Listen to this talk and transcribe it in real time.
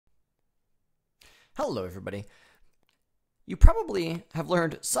Hello, everybody. You probably have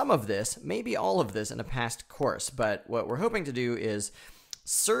learned some of this, maybe all of this, in a past course, but what we're hoping to do is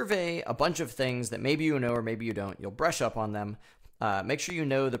survey a bunch of things that maybe you know or maybe you don't. You'll brush up on them, make sure you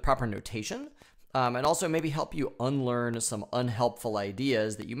know the proper notation, and also maybe help you unlearn some unhelpful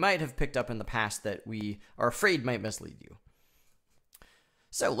ideas that you might have picked up in the past that we are afraid might mislead you.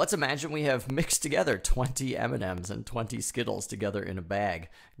 So let's imagine we have mixed together 20 M&Ms and 20 Skittles together in a bag.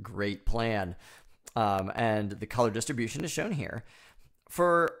 Great plan. And the color distribution is shown here.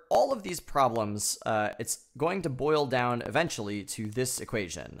 For all of these problems, it's going to boil down eventually to this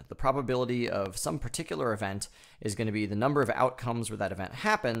equation. The probability of some particular event is going to be the number of outcomes where that event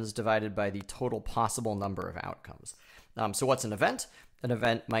happens divided by the total possible number of outcomes. So what's an event? An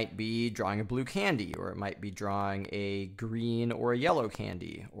event might be drawing a blue candy, or it might be drawing a green or a yellow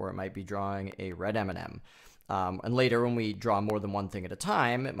candy, or it might be drawing a red M&M. And later, when we draw more than one thing at a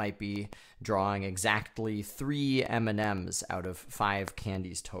time, it might be drawing exactly 3 M&Ms out of 5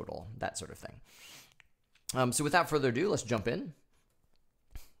 candies total, that sort of thing. So without further ado, let's jump in.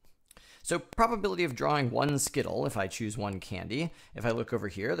 So probability of drawing 1 Skittle, if I choose 1 candy. If I look over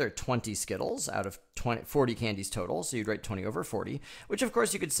here, there are 20 Skittles out of 40 candies total, so you'd write 20 over 40, which of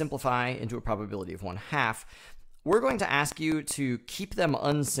course you could simplify into a probability of 1/2. We're going to ask you to keep them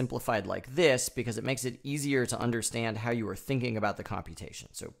unsimplified like this because it makes it easier to understand how you are thinking about the computation.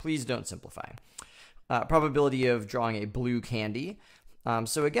 So please don't simplify. Probability of drawing a blue candy.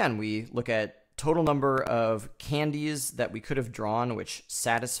 So again, we look at total number of candies that we could have drawn which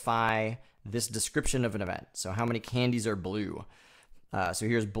satisfy this description of an event. So how many candies are blue? So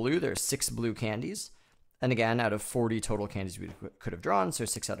here's blue. There's 6 blue candies. And again, out of 40 total candies we could have drawn, so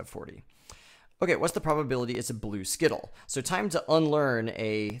 6 out of 40. Okay, what's the probability it's a blue Skittle? So time to unlearn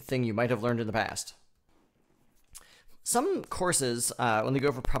a thing you might have learned in the past. Some courses, when they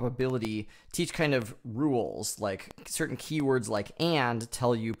go for probability, teach kind of rules, like certain keywords like and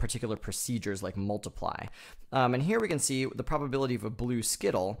tell you particular procedures like multiply. And here we can see the probability of a blue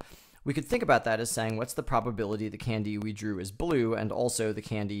Skittle. We could think about that as saying, what's the probability the candy we drew is blue and also the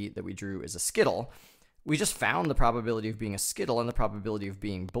candy that we drew is a Skittle? We just found the probability of being a Skittle and the probability of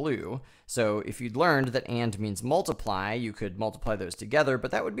being blue. So if you'd learned that and means multiply, you could multiply those together,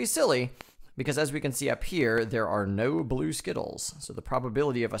 but that would be silly because as we can see up here, there are no blue Skittles. So the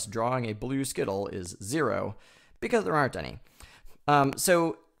probability of us drawing a blue Skittle is 0 because there aren't any.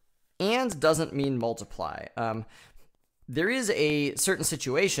 So and doesn't mean multiply. There is a certain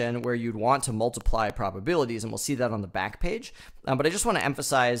situation where you'd want to multiply probabilities, and we'll see that on the back page. But I just want to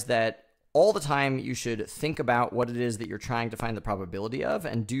emphasize that all the time, you should think about what it is that you're trying to find the probability of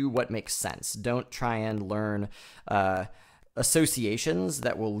and do what makes sense. Don't try and learn associations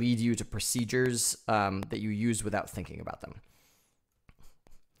that will lead you to procedures that you use without thinking about them.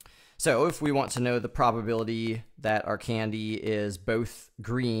 So if we want to know the probability that our candy is both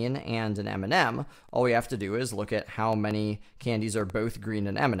green and an M&M, all we have to do is look at how many candies are both green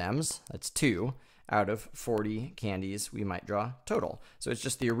and M&Ms. That's 2. Out of 40 candies we might draw total. So it's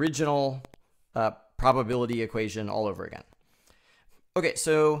just the original probability equation all over again. Okay,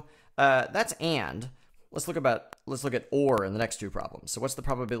 so that's and. Let's look at or in the next 2 problems. So what's the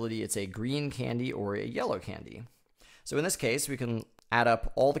probability it's a green candy or a yellow candy? So in this case, we can add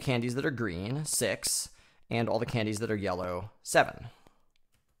up all the candies that are green, 6, and all the candies that are yellow, 7.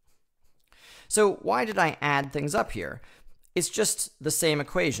 So why did I add things up here? It's just the same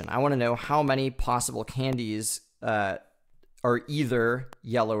equation. I want to know how many possible candies are either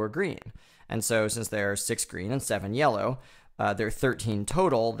yellow or green. And so since there are 6 green and 7 yellow, there are 13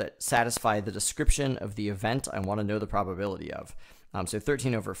 total that satisfy the description of the event I want to know the probability of. So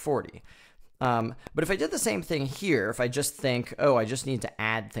 13 over 40. But if I did the same thing here, if I just think, oh, I just need to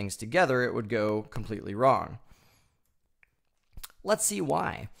add things together, it would go completely wrong. Let's see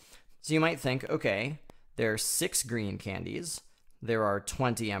why. So you might think, okay, there are 6 green candies. There are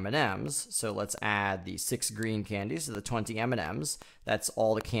 20 M&Ms, so let's add the 6 green candies to the 20 M&Ms. That's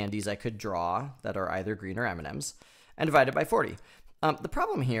all the candies I could draw that are either green or M&Ms, and divide it by 40. The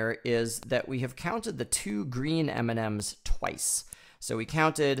problem here is that we have counted the 2 green M&Ms twice. So we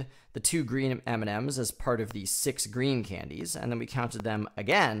counted the 2 green M&Ms as part of the 6 green candies, and then we counted them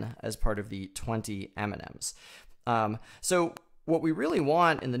again as part of the 20 M&Ms. So what we really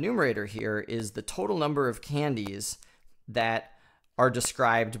want in the numerator here is the total number of candies that are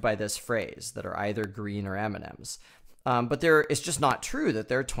described by this phrase, that are either green or M&Ms. But it's just not true that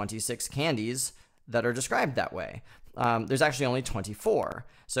there are 26 candies that are described that way. There's actually only 24.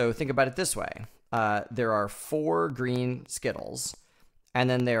 So think about it this way. There are 4 green Skittles, and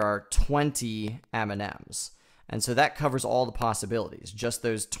then there are 20 M&Ms. And so that covers all the possibilities, just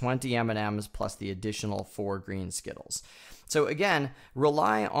those 20 M&Ms plus the additional 4 green Skittles. So again,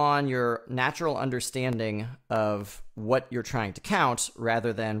 rely on your natural understanding of what you're trying to count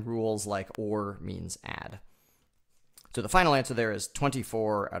rather than rules like or means add. So the final answer there is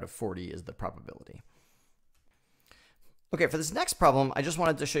 24 out of 40 is the probability. Okay, for this next problem, I just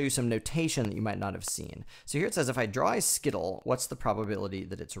wanted to show you some notation that you might not have seen. So here it says, if I draw a Skittle, what's the probability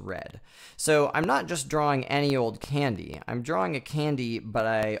that it's red? So I'm not just drawing any old candy. I'm drawing a candy, but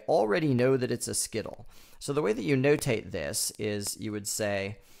I already know that it's a Skittle. So the way that you notate this is you would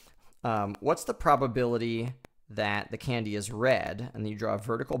say, what's the probability that the candy is red? And then you draw a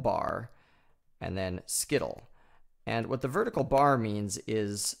vertical bar, and then Skittle. And what the vertical bar means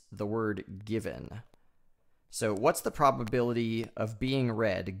is the word given. So what's the probability of being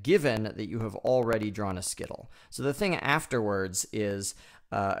red given that you have already drawn a Skittle? So the thing afterwards is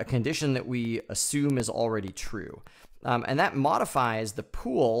a condition that we assume is already true. And that modifies the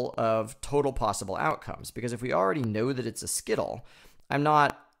pool of total possible outcomes, because if we already know that it's a Skittle, I'm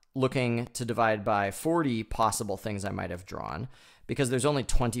not looking to divide by 40 possible things I might have drawn, because there's only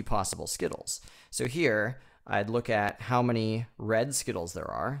 20 possible Skittles. So here, I'd look at how many red Skittles there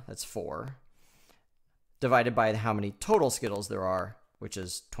are, that's 4, divided by how many total Skittles there are, which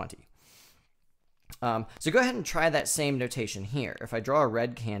is 20. So go ahead and try that same notation here. If I draw a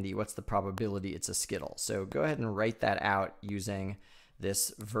red candy, what's the probability it's a Skittle? So go ahead and write that out using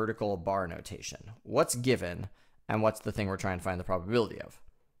this vertical bar notation. What's given, and what's the thing we're trying to find the probability of?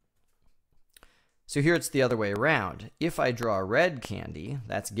 So here it's the other way around. If I draw a red candy,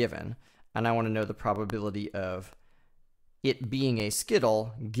 that's given, and I want to know the probability of it being a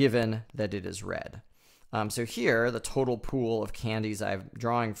Skittle given that it is red. So here, the total pool of candies I'm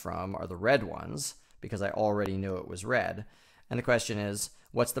drawing from are the red ones, because I already know it was red. And the question is,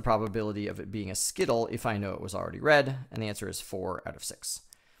 what's the probability of it being a Skittle if I know it was already red? And the answer is 4 out of 6.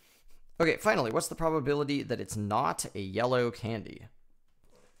 Okay, finally, what's the probability that it's not a yellow candy?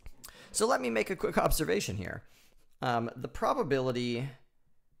 So let me make a quick observation here. The probability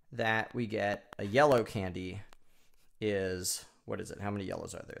that we get a yellow candy is, what is it? How many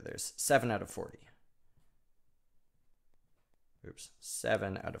yellows are there? There's 7 out of 40. Oops,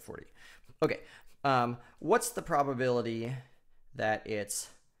 7 out of 40. Okay, what's the probability that it's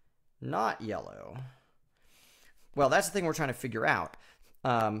not yellow? Well, that's the thing we're trying to figure out.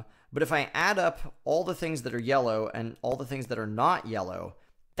 But if I add up all the things that are yellow and all the things that are not yellow,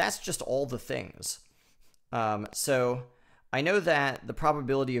 that's just all the things. So I know that the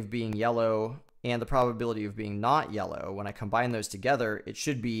probability of being yellow and the probability of being not yellow, when I combine those together, it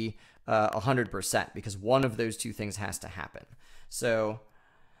should be 100%, because one of those two things has to happen. So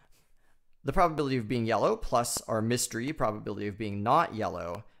the probability of being yellow plus our mystery probability of being not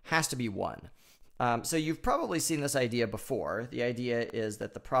yellow has to be 1. So you've probably seen this idea before. The idea is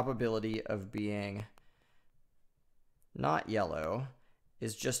that the probability of being not yellow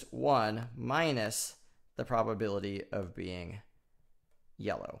is just 1 minus the probability of being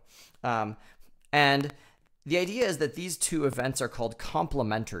yellow. And the idea is that these two events are called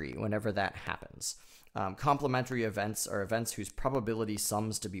complementary whenever that happens. Complementary events are events whose probability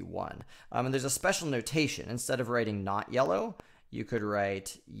sums to be 1. And there's a special notation. Instead of writing not yellow, you could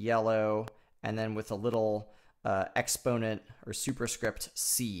write yellow and then with a little exponent or superscript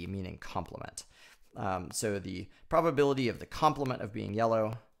C, meaning complement. So the probability of the complement of being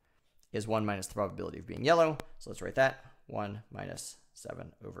yellow is 1 minus the probability of being yellow. So let's write that, 1 minus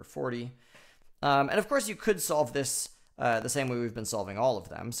 7 over 40. And of course, you could solve this the same way we've been solving all of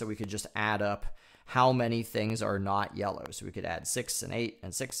them. So we could just add up how many things are not yellow. So we could add 6 and 8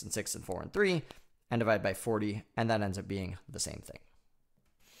 and 6 and 6 and 4 and 3 and divide by 40, and that ends up being the same thing.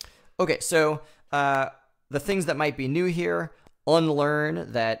 Okay, so the things that might be new here,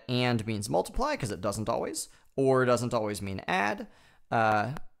 unlearn that and means multiply, because it doesn't always, or doesn't always mean add.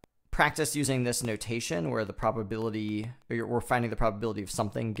 Practice using this notation where the probability, or we're finding the probability of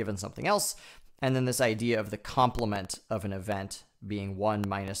something given something else, and then this idea of the complement of an event being 1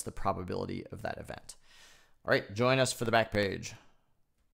 minus the probability of that event. All right, join us for the back page.